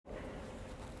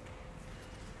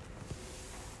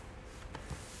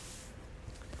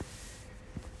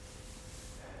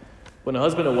When a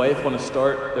husband and wife want to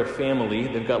start their family,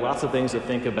 they've got lots of things to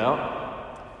think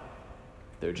about.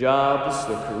 Their jobs,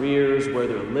 their careers, where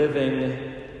they're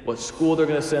living, what school they're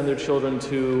going to send their children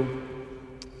to,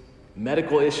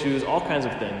 medical issues, all kinds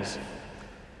of things.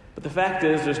 But the fact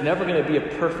is, there's never going to be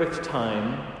a perfect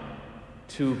time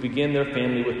to begin their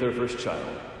family with their first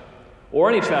child, or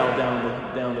any child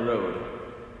down the road.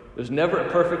 There's never a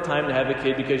perfect time to have a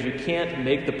kid because you can't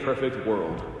make the perfect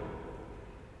world.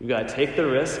 You've got to take the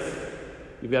risk.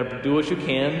 You've got to do what you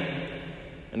can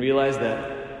and realize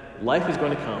that life is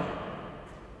going to come.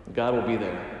 God will be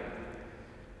there.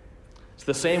 It's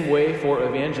the same way for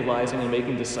evangelizing and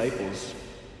making disciples.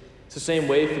 It's the same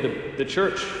way for the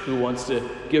church who wants to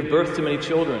give birth to many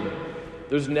children.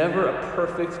 There's never a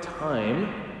perfect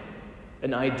time,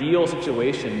 an ideal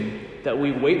situation that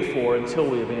we wait for until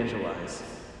we evangelize.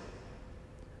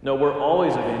 No, we're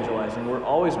always evangelizing. We're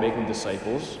always making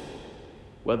disciples,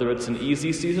 whether it's an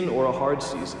easy season or a hard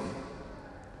season.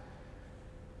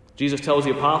 Jesus tells the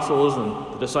apostles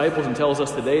and the disciples and tells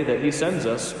us today that he sends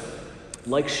us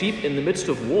like sheep in the midst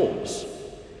of wolves.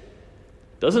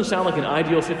 Doesn't sound like an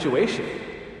ideal situation,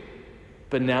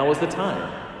 but now is the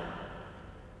time.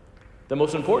 The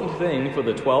most important thing for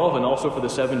the 12 and also for the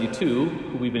 72,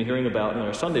 who we've been hearing about in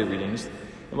our Sunday readings,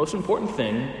 the most important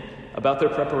thing about their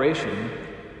preparation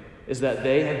is that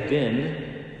they have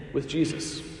been with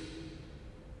Jesus.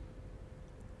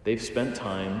 They've spent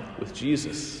time with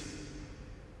Jesus.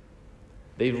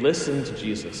 They've listened to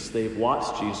Jesus. They've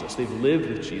watched Jesus. They've lived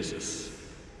with Jesus.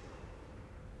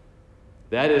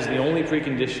 That is the only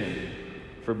precondition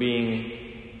for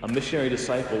being a missionary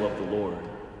disciple of the Lord.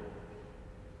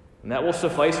 And that will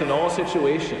suffice in all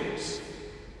situations,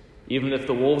 even if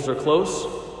the wolves are close,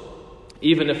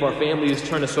 even if our families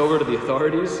turn us over to the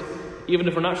authorities, even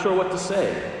if we're not sure what to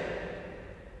say.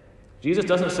 Jesus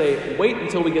doesn't say, wait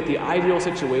until we get the ideal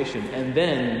situation and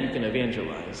then you can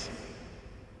evangelize.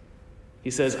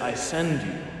 He says, I send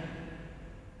you.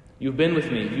 You've been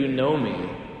with me. You know me.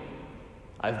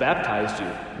 I've baptized you.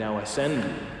 Now I send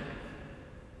you.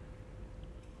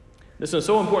 This is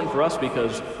so important for us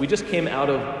because we just came out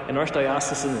of an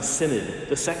Archdiocesan Synod,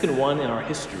 the second one in our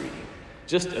history,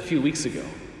 just a few weeks ago.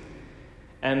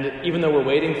 And even though we're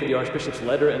waiting for the Archbishop's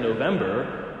letter in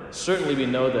November, certainly we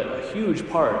know that a huge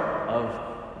part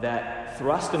of that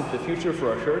thrust into the future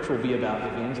for our church will be about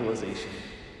evangelization.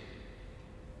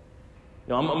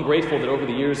 You know, I'm grateful that over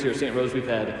the years here at St. Rose we've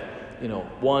had,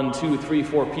 1, 2, 3,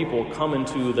 4 people come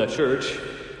into the church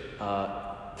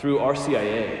through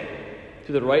RCIA,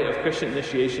 through the Rite of Christian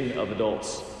Initiation of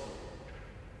Adults.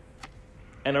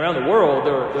 And around the world,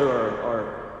 there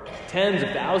are tens of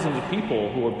thousands of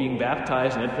people who are being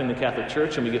baptized and entering the Catholic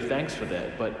Church, and we give thanks for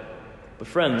that. But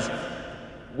friends,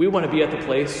 we want to be at the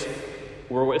place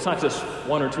where it's not just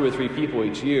 1 or 2 or 3 people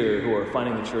each year who are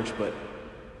finding the church,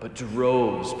 but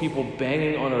droves, people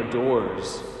banging on our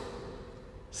doors,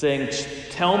 saying,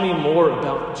 tell me more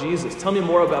about Jesus, tell me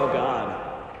more about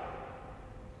God.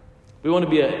 We want to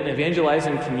be an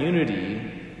evangelizing community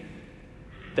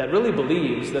that really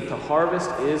believes that the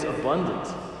harvest is abundant.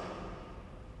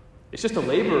 It's just the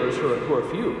laborers who are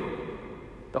few.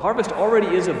 The harvest already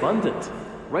is abundant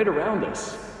right around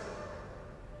us.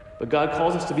 But God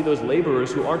calls us to be those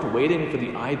laborers who aren't waiting for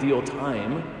the ideal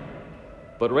time,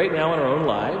 but right now in our own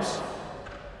lives,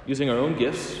 using our own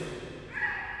gifts,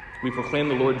 we proclaim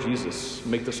the Lord Jesus,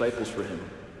 make disciples for him.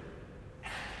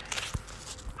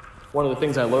 One of the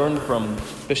things I learned from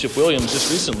Bishop Williams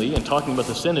just recently in talking about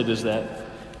the Synod is that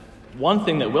one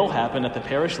thing that will happen at the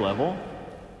parish level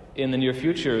in the near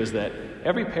future is that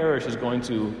every parish is going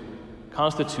to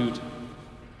constitute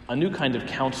a new kind of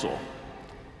council.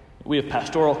 We have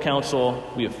pastoral council,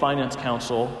 we have finance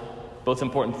council, both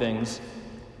important things.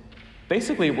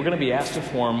 Basically, we're going to be asked to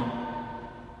form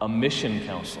a mission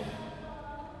council.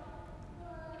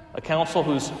 A council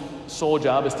whose sole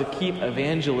job is to keep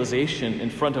evangelization in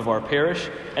front of our parish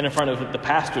and in front of the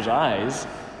pastor's eyes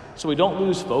so we don't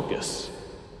lose focus.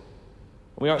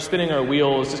 We aren't spinning our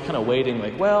wheels, just kind of waiting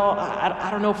like, well, I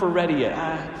don't know if we're ready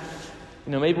yet.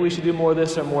 Maybe we should do more of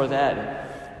this or more of that.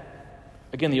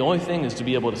 Again, the only thing is to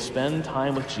be able to spend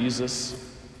time with Jesus,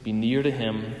 be near to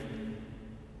him,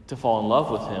 to fall in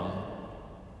love with him.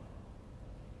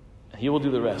 And he will do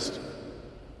the rest.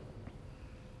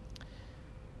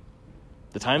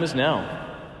 The time is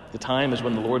now. The time is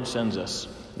when the Lord sends us,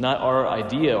 not our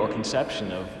idea or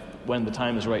conception of when the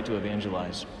time is right to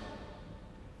evangelize.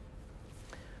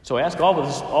 So I ask all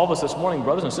of us this morning,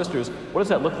 brothers and sisters, what does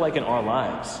that look like in our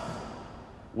lives?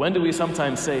 When do we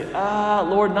sometimes say,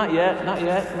 Lord, not yet,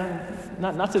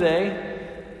 not today?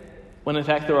 When in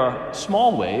fact there are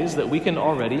small ways that we can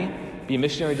already be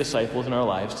missionary disciples in our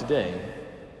lives today.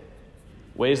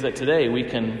 Ways that today we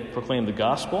can proclaim the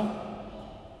gospel.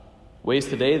 Ways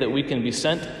today that we can be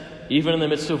sent even in the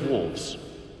midst of wolves,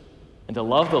 and to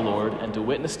love the Lord and to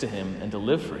witness to him and to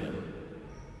live for him.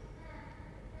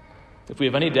 If we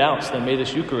have any doubts, then may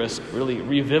this Eucharist really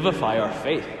revivify our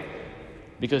faith,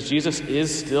 because Jesus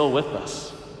is still with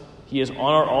us. He is on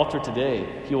our altar today.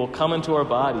 He will come into our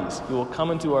bodies. He will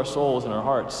come into our souls and our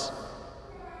hearts.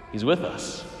 He's with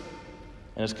us,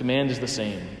 and his command is the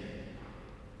same.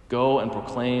 Go and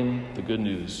proclaim the good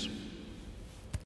news.